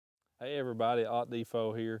Hey everybody, Ott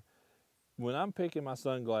DeFoe here. When I'm picking my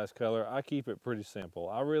sunglass color, I keep it pretty simple.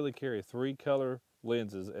 I really carry 3 color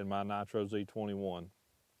lenses in my Nitro Z21.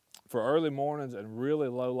 For early mornings and really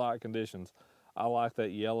low light conditions, I like that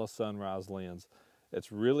yellow sunrise lens.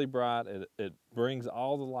 It's really bright, it brings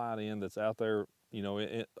all the light in that's out there,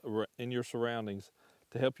 in your surroundings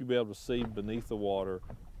to help you be able to see beneath the water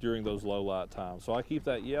during those low light times. So I keep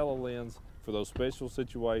that yellow lens for those special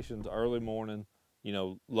situations, early morning,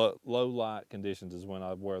 low light conditions is when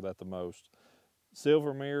I wear that the most.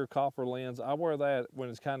 Silver mirror, copper lens, I wear that when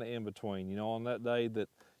it's kind of in between, on that day that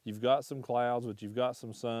you've got some clouds, but you've got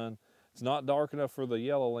some sun. It's not dark enough for the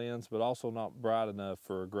yellow lens, but also not bright enough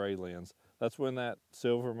for a gray lens. That's when that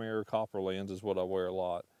silver mirror, copper lens is what I wear a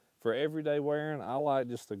lot. For everyday wearing, I like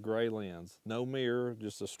just the gray lens. No mirror,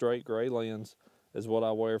 just a straight gray lens is what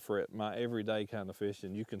I wear for my everyday kind of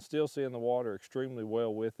fishing. You can still see in the water extremely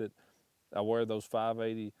well with it. I wear those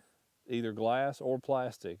 580 either glass or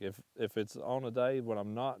plastic. If it's on a day when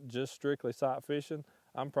I'm not just strictly sight fishing,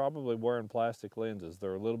 I'm probably wearing plastic lenses.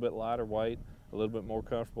 They're a little bit lighter weight, a little bit more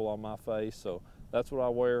comfortable on my face, so that's what I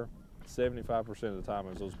wear 75% of the time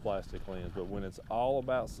is those plastic lenses. But when it's all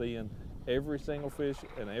about seeing every single fish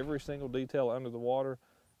and every single detail under the water,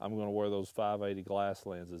 I'm going to wear those 580 glass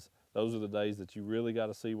lenses. Those are the days that you really got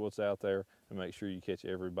to see what's out there and make sure you catch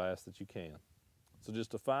every bass that you can. So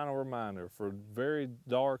just a final reminder, for very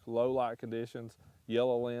dark, low light conditions,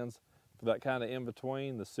 yellow lens. For that kind of in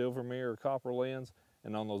between, the silver mirror, copper lens.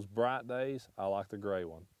 And on those bright days, I like the gray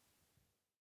one.